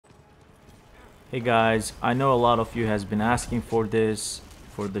Hey guys, I know a lot of you has been asking for this,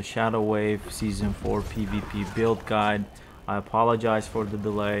 for the Shadow Wave Season 4 PvP build guide. I apologize for the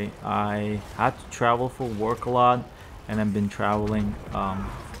delay. I had to travel for work a lot, and I've been traveling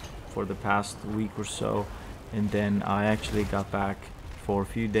for the past week or so, and then I actually got back for a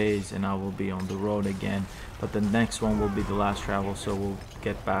few days and I will be on the road again, but the next one will be the last travel, so we'll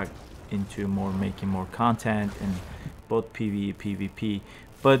get back into making more content in both PvE PvP.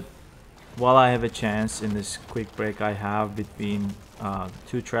 But while I have a chance in this quick break I have between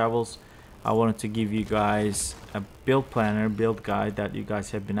two travels, I wanted to give you guys a build planner, build guide that you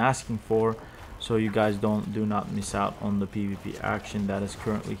guys have been asking for, so you guys do not miss out on the PvP action that is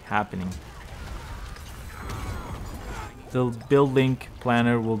currently happening. The build link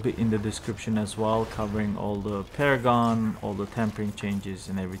planner will be in the description as well, covering all the Paragon, all the tempering changes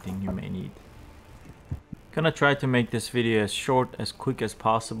and everything you may need. Gonna try to make this video as short, as quick as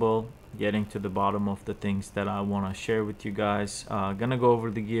possible, getting to the bottom of the things that I want to share with you guys. Gonna go over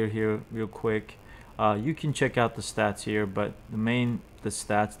the gear here real quick. You can check out the stats here, but the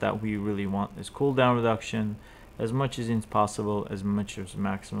stats that we really want is cooldown reduction, as much as is possible, as much as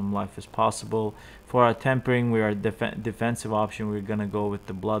maximum life as possible. For our tempering, we are defensive option. We're gonna go with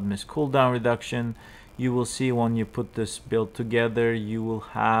the blood mist cooldown reduction. You will see when you put this build together, you will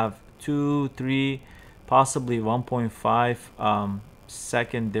have 2, 3, possibly 1.5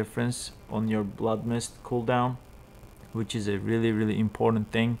 second difference on your blood mist cooldown, which is a really important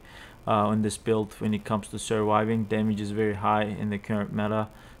thing in this build when it comes to surviving. Damage is very high in the current meta,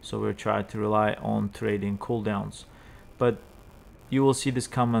 so we're trying to rely on trading cooldowns. But you will see this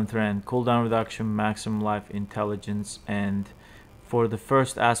common thread: cooldown reduction, maximum life, intelligence. And for the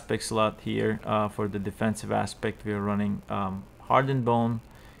first aspect slot here, for the defensive aspect, we are running hardened bone,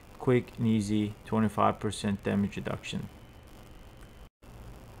 quick and easy, 25% damage reduction.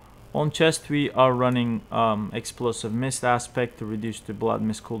 On chest, we are running explosive mist aspect to reduce the blood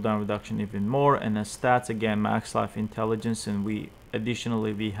mist cooldown reduction even more, and as stats, again, max life, intelligence, and we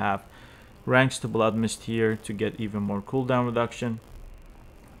have ranks to blood mist here to get even more cooldown reduction.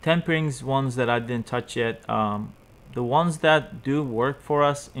 Temperings, ones that I didn't touch yet, the ones that do work for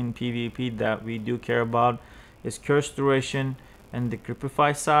us in PvP that we do care about is curse duration and the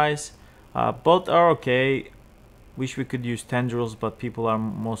creepify size. Both are okay. Wish we could use tendrils, but people are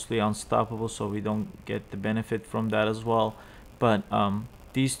mostly unstoppable, so we don't get the benefit from that as well. But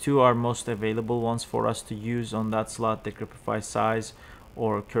these two are most available ones for us to use on that slot: the creepify size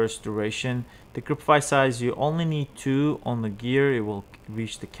or curse duration. The creepify size, you only need 2 on the gear. It will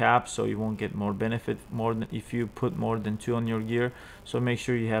reach the cap, so you won't get more benefit if you put more than 2 on your gear. So make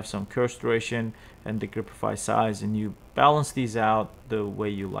sure you have some curse duration and the creepify size, and you balance these out the way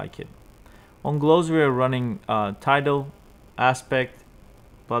you like it. On glows, we are running tidal aspect,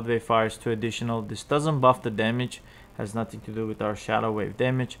 blood wave fires 2 additional. This doesn't buff the damage, has nothing to do with our shadow wave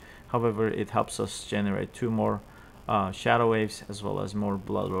damage. However, it helps us generate 2 more shadow waves as well as more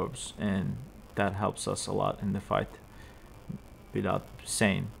blood orbs, and that helps us a lot in the fight without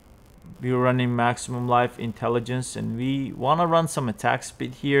saying. We're running maximum life, intelligence, and we want to run some attack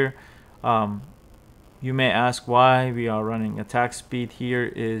speed here. You may ask why we are running attack speed here.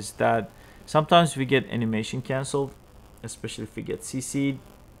 Is that sometimes we get animation canceled, especially if we get CC'd,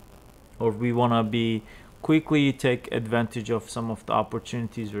 or we want to be quickly take advantage of some of the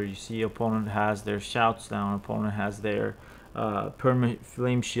opportunities where you see opponent has their shouts down, opponent has their perma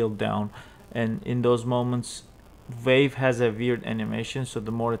flame shield down, and in those moments wave has a weird animation, so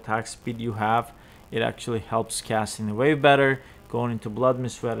the more attack speed you have, it actually helps casting the wave better, going into blood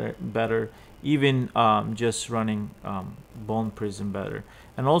mist better, even just running bone prism better.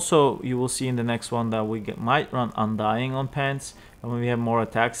 And also you will see in the next one that we might run undying on pants, and when we have more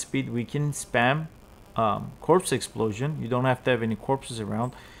attack speed, we can spam corpse explosion. You don't have to have any corpses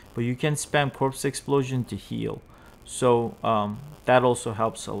around, but you can spam corpse explosion to heal, so that also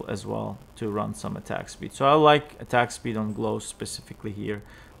helps as well to run some attack speed. So I like attack speed on glows, specifically here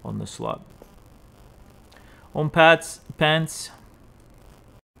on the slot. On pants,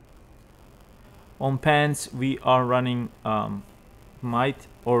 we are running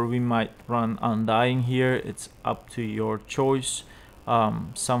we might run undying here. It's up to your choice.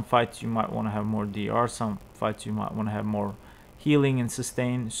 Some fights you might want to have more DR, some fights you might want to have more healing and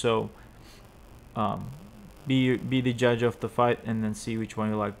sustain. So be the judge of the fight and then see which one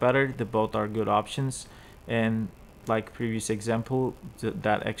you like better. The both are good options, and like previous example,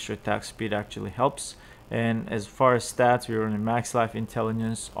 that extra attack speed actually helps. And as far as stats, we're running max life,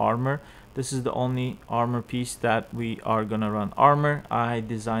 intelligence, armor. This is the only armor piece that we are gonna run armor. I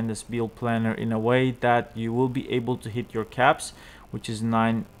designed this build planner in a way that you will be able to hit your caps, which is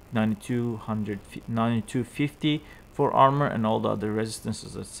 9 9250 for armor, and all the other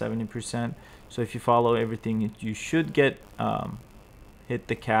resistances at 70%. So if you follow everything, you should get hit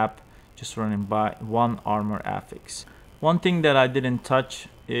the cap just running by one armor affix. One thing that I didn't touch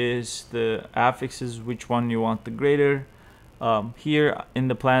is the affixes, which one you want the greater. Here in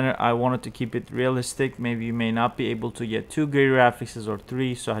the planner, I wanted to keep it realistic. Maybe you may not be able to get 2 greater affixes or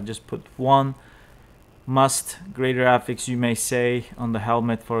 3, so I just put 1 must greater affix. You may say on the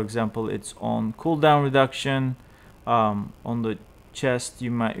helmet, for example, it's on cooldown reduction. On the chest,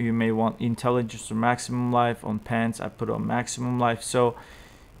 you may want intelligence or maximum life. On pants, I put on maximum life. So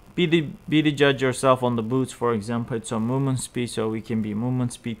be the judge yourself. On the boots, for example, it's on movement speed, so we can be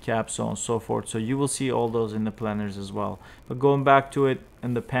movement speed cap, so on and so forth. So you will see all those in the planners as well. But going back to it,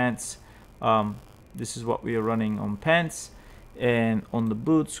 in the pants, this is what we are running on pants. And on the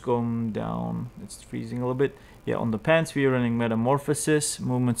boots, going down, it's freezing a little bit. Yeah, on the pants, we are running metamorphosis,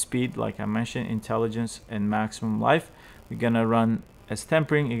 movement speed, like I mentioned, intelligence, and maximum life. We're gonna run as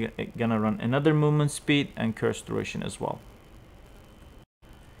tempering, you're gonna run another movement speed and curse duration as well.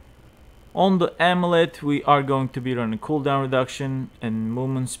 On the amulet, we are going to be running cooldown reduction and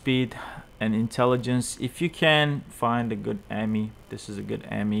movement speed and intelligence. If you can find a good ami, this is a good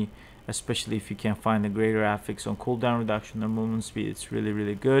ami, especially if you can find a greater affix on cooldown reduction or movement speed. It's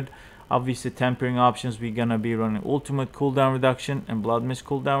really good. Obviously, tempering options, we're gonna be running ultimate cooldown reduction and blood mist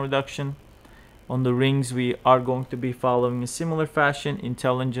cooldown reduction. On the rings, we are going to be following a similar fashion: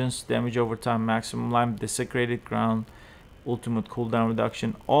 intelligence, damage over time, maximum life, desecrated ground, ultimate cooldown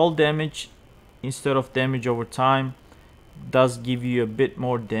reduction. All damage instead of damage over time does give you a bit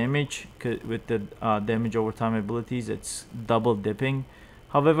more damage with the damage over time abilities. It's double dipping.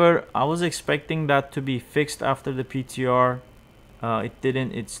 However, I was expecting that to be fixed after the PTR. It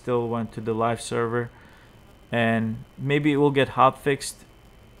didn't. It still went to the live server, and maybe it will get hot fixed,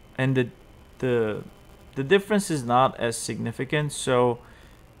 and the difference is not as significant. So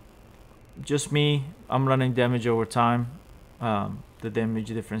just me, I'm running damage over time. The damage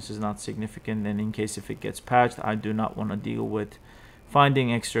difference is not significant, and in case if it gets patched, I do not want to deal with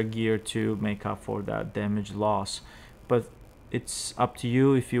finding extra gear to make up for that damage loss. But it's up to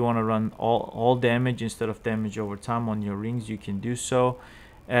you. If you want to run all damage instead of damage over time on your rings, you can do so.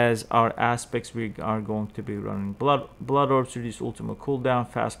 As our aspects, we are going to be running blood orbs, reduce ultimate cooldown,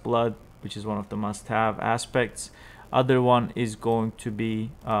 fast blood, which is one of the must-have aspects. Other one is going to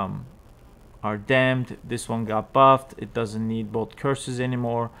be are damned. This one got buffed. It doesn't need both curses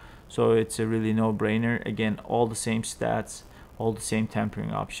anymore, so it's a really no-brainer. Again, all the same stats, all the same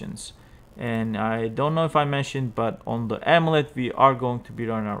tempering options. And I don't know if I mentioned, but on the amulet, we are going to be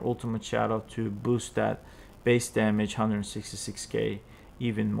running our ultimate shadow to boost that base damage 166k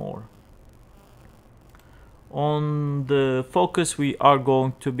even more. On the focus, we are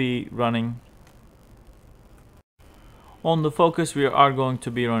going to be running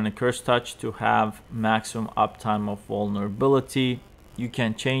a curse touch to have maximum uptime of vulnerability. You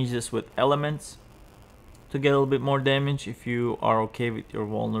can change this with elements to get a little bit more damage if you are okay with your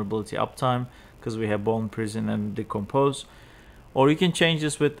vulnerability uptime, because we have bone prison and decompose. Or you can change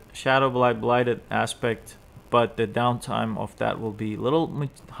this with shadow blight, blighted aspect, but the downtime of that will be a little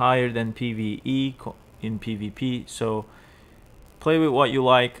higher than PvE in PvP. So play with what you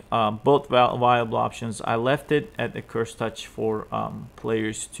like. Both viable options. I left it at the curse touch for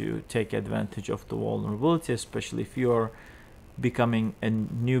players to take advantage of the vulnerability, especially if you are becoming a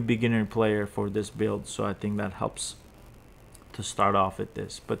new beginner player for this build. So I think that helps to start off with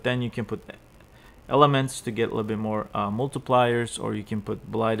this. But then you can put elements to get a little bit more multipliers, or you can put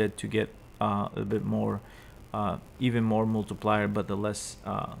blighted to get a bit more, even more multiplier, but the less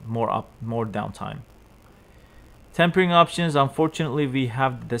more downtime. Tempering options, unfortunately we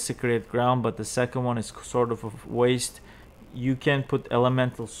have the desecrated ground, but the second one is sort of a waste. You can put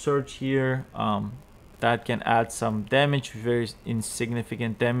elemental surge here. That can add some damage, very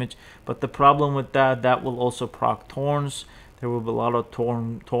insignificant damage, but the problem with that will also proc thorns. There will be a lot of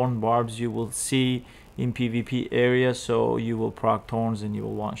thorn barbs you will see in PvP area, so you will proc thorns and you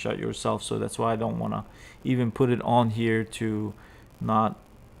will one shot yourself. So that's why I don't want to even put it on here to not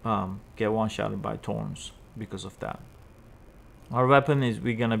get one shotted by thorns because of that. Our weapon is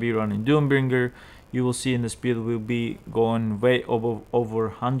we're gonna be running Doombringer. You will see in this build we'll be going way over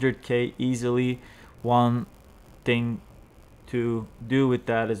 100k easily. One thing to do with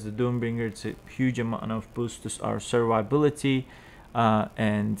that is the Doombringer. It's a huge amount of boost to our survivability,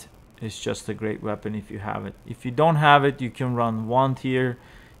 and it's just a great weapon if you have it. If you don't have it, you can run Wand here.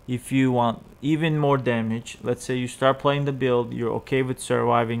 If you want even more damage, let's say you start playing the build, you're okay with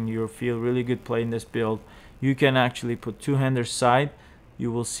surviving, you feel really good playing this build, you can actually put two-hander side.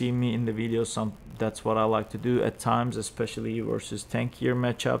 You will see me in the video. That's what I like to do at times, especially versus tankier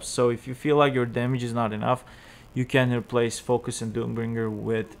matchups. So if you feel like your damage is not enough, you can replace Focus and Doombringer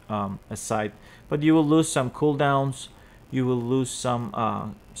with a Sight, but you will lose some cooldowns, you will lose some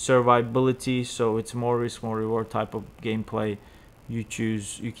survivability, so it's more risk more reward type of gameplay. You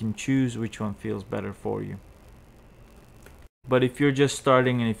can choose which one feels better for you. But if you're just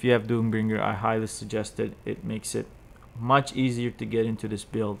starting and if you have Doombringer, I highly suggest it. It makes it much easier to get into this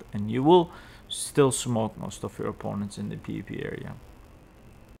build, and you will still smoke most of your opponents in the PvP area.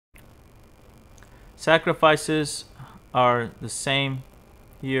 Sacrifices are the same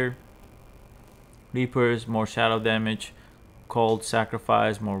here. Reapers, more shadow damage. Cold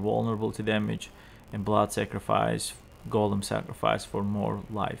Sacrifice, more vulnerable to damage. And Blood Sacrifice, Golem Sacrifice for more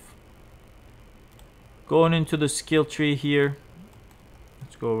life. Going into the skill tree here.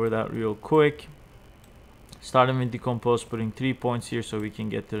 Let's go over that real quick. Starting with Decompose, putting 3 points here so we can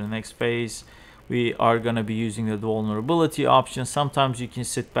get to the next phase. We are going to be using the vulnerability option. Sometimes you can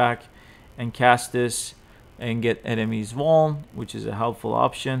sit back and cast this and get enemies vuln, which is a helpful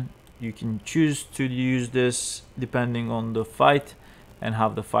option. You can choose to use this depending on the fight and how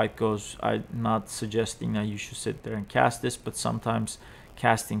the fight goes. I'm not suggesting that you should sit there and cast this, but sometimes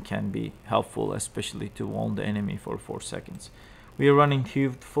casting can be helpful, especially to vuln the enemy for 4 seconds. We are running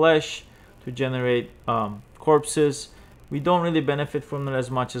Heaved Flesh to generate corpses. We don't really benefit from it as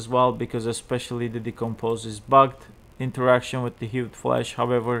much as well, because especially the Decompose is bugged interaction with the Heaved Flesh.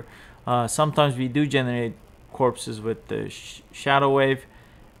 However, sometimes we do generate corpses with the Shadow Wave,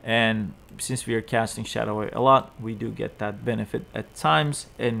 and since we are casting Shadow Wave a lot, we do get that benefit at times,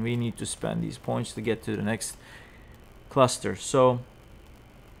 and we need to spend these points to get to the next cluster. So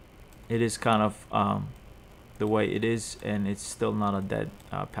it is kind of the way it is, and it's still not a dead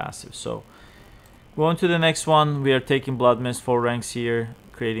passive. So going to the next one, we are taking Blood Mist 4 ranks here,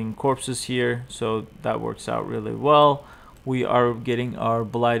 creating corpses here, so that works out really well. We are getting our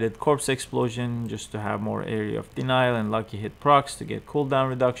Blighted Corpse Explosion just to have more area of denial, and Lucky Hit procs to get cooldown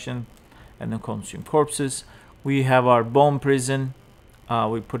reduction, and then Consume Corpses. We have our Bone Prison.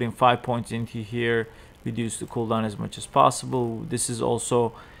 We're putting 5 points into here, reduce the cooldown as much as possible. This is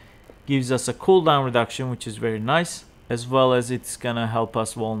also gives us a cooldown reduction, which is very nice, as well as it's gonna help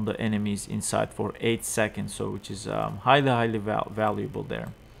us vuln the enemies inside for 8 seconds, so which is highly valuable there.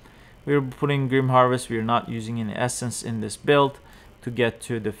 We're putting Grim Harvest. We're not using any essence in this build to get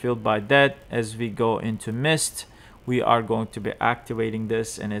to the Field by Dead. As we go into Mist, we are going to be activating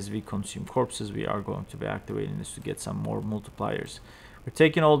this, and as we consume corpses, we are going to be activating this to get some more multipliers. We're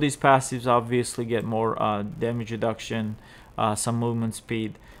taking all these passives, obviously get more damage reduction, some movement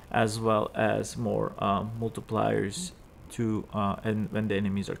speed, as well as more multipliers to and when the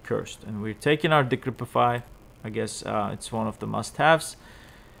enemies are cursed. And we're taking our Decrepify. I guess it's one of the must-haves.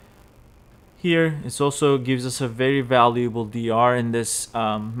 Here, it also gives us a very valuable DR in this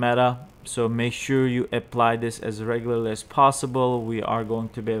meta, so make sure you apply this as regularly as possible. We are going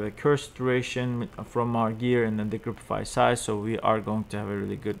to have a curse duration from our gear and then Decrepify size, so we are going to have a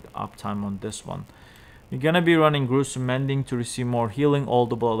really good uptime on this one. We're going to be running Gruesome Mending to receive more healing. All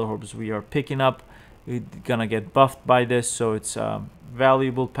the blood orbs we are picking up, we're going to get buffed by this, so it's a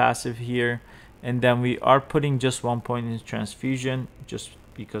valuable passive here. And then we are putting just 1 point in Transfusion, just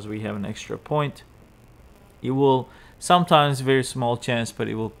because we have an extra point. It will sometimes, very small chance, but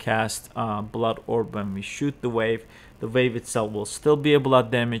it will cast Blood Orb when we shoot the wave. The wave itself will still be a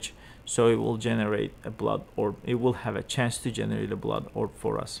blood damage, so it will generate a Blood Orb. It will have a chance to generate a Blood Orb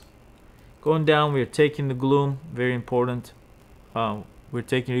for us. Going down, we're taking the Gloom, very important. We're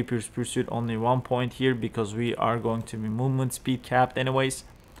taking Reaper's Pursuit, only 1 point here because we are going to be movement speed capped anyways.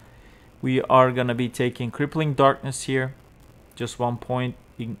 We are going to be taking Crippling Darkness here, just 1 point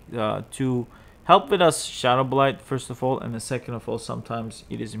to help with us Shadow Blight first of all, and the second of all, sometimes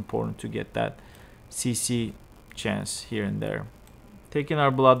it is important to get that CC chance here and there. Taking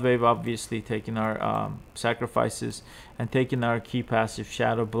our Blood Wave, obviously taking our sacrifices, and taking our key passive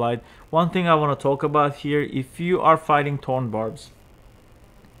Shadow Blight. One thing I want to talk about here, if you are fighting Torn Barbs,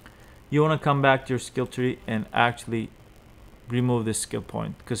 you want to come back to your skill tree and actually remove this skill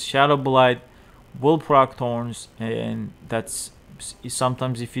point, because Shadow Blight will proc Thorns, and that's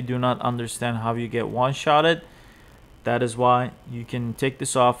sometimes if you do not understand how you get one-shotted, that is why you can take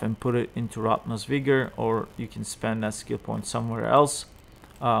this off and put it into Rotma's Vigor, or you can spend that skill point somewhere else.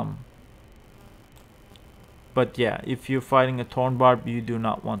 But yeah, if you're fighting a Torn Barb, you do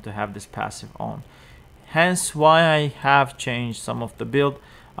not want to have this passive on. Hence why I have changed some of the build.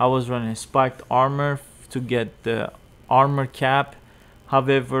 I was running Spiked Armor to get the armor cap.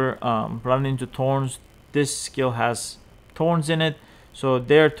 However, running into Thorns, this skill has Thorns in it, So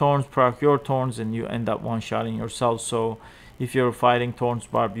their thorns proc your thorns, and you end up one-shotting yourself. So if you're fighting thorns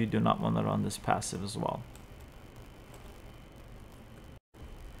barb, you do not want to run this passive as well.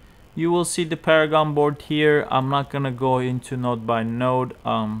 You will see the Paragon board here. I'm not gonna go into node by node.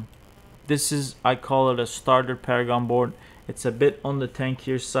 This is, I call it a starter Paragon board. It's a bit on the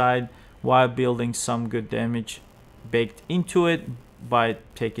tankier side while building some good damage baked into it by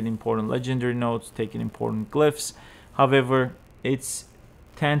taking important legendary nodes, taking important glyphs. However, it's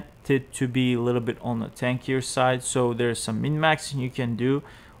tended to be a little bit on the tankier side, so there's some min-maxing you can do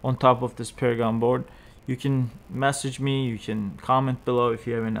on top of this Paragon board. You can message me, you can comment below if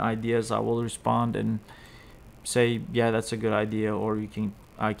you have any ideas. I will respond and say, yeah, that's a good idea, or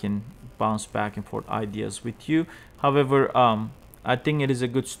I can bounce back and forth ideas with you. However, I think it is a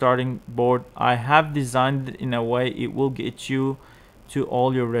good starting board. I have designed it in a way it will get you to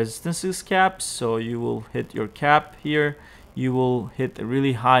all your resistances caps. So you will hit your cap here, you will hit a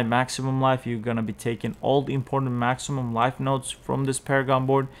really high maximum life. You're gonna be taking all the important maximum life nodes from this Paragon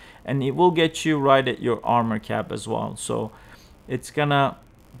board, and it will get you right at your armor cap as well. So it's gonna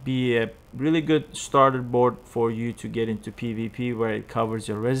be a really good starter board for you to get into PvP, where it covers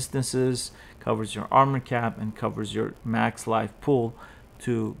your resistances, covers your armor cap, and covers your max life pool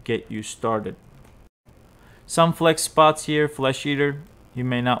to get you started. Some flex spots here, Flesh Eater, you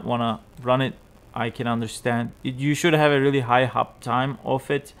may not want to run it. I can understand. You should have a really high hop time of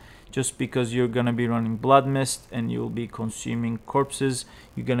it, just because you're gonna be running Blood Mist and you'll be consuming corpses.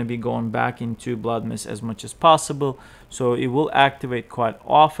 You're gonna be going back into Blood Mist as much as possible, so it will activate quite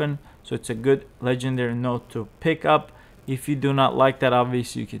often. So it's a good legendary node to pick up. If you do not like that,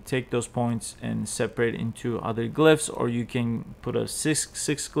 obviously you can take those points and separate into other glyphs, or you can put a 6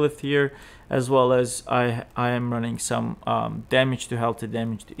 glyph here, as well as I am running some damage to health, to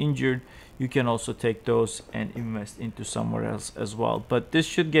damage to injured. You can also take those and invest into somewhere else as well. But this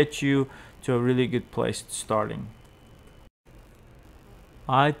should get you to a really good place starting.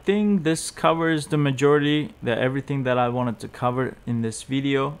 I think this covers the majority, everything that I wanted to cover in this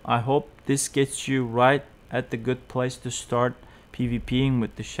video. I hope this gets you right at the good place to start PvPing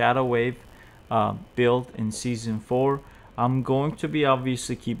with the Shadow Wave build in Season 4. I'm going to be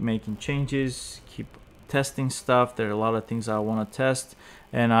obviously keep making changes, keep testing stuff. There are a lot of things I want to test,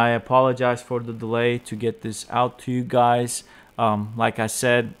 and I apologize for the delay to get this out to you guys. Like I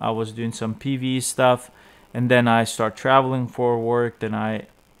said, I was doing some PvE stuff, and then I start traveling for work. Then I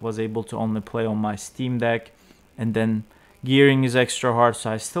was able to only play on my Steam Deck, and then gearing is extra hard, so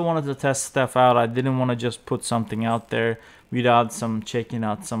I still wanted to test stuff out. I didn't want to just put something out there without checking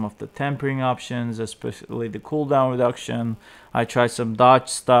out some of the tempering options, especially the cooldown reduction. I tried some dodge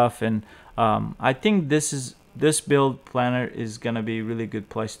stuff, and I think this build planner is gonna be a really good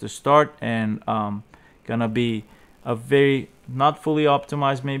place to start, and gonna be a very not fully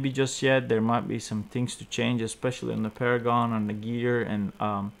optimized maybe just yet. There might be some things to change, especially on the Paragon, on the gear, and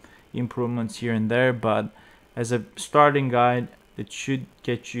improvements here and there, but as a starting guide, it should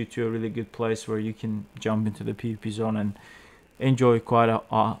get you to a really good place where you can jump into the PvP zone and enjoy quite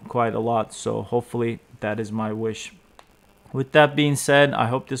a lot. So hopefully that is my wish. With that being said, I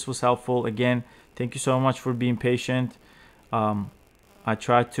hope this was helpful. Again, thank you so much for being patient. I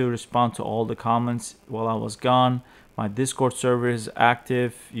tried to respond to all the comments while I was gone. My Discord server is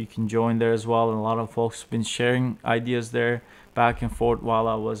active. You can join there as well, and a lot of folks have been sharing ideas there back and forth while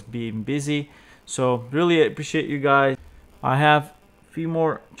I was being busy. So really appreciate you guys. I have a few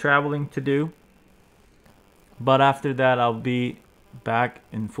more traveling to do, but after that I'll be back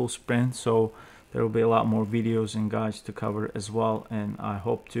in full sprint, so there will be a lot more videos and guides to cover as well, and I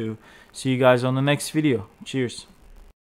hope to see you guys on the next video. Cheers.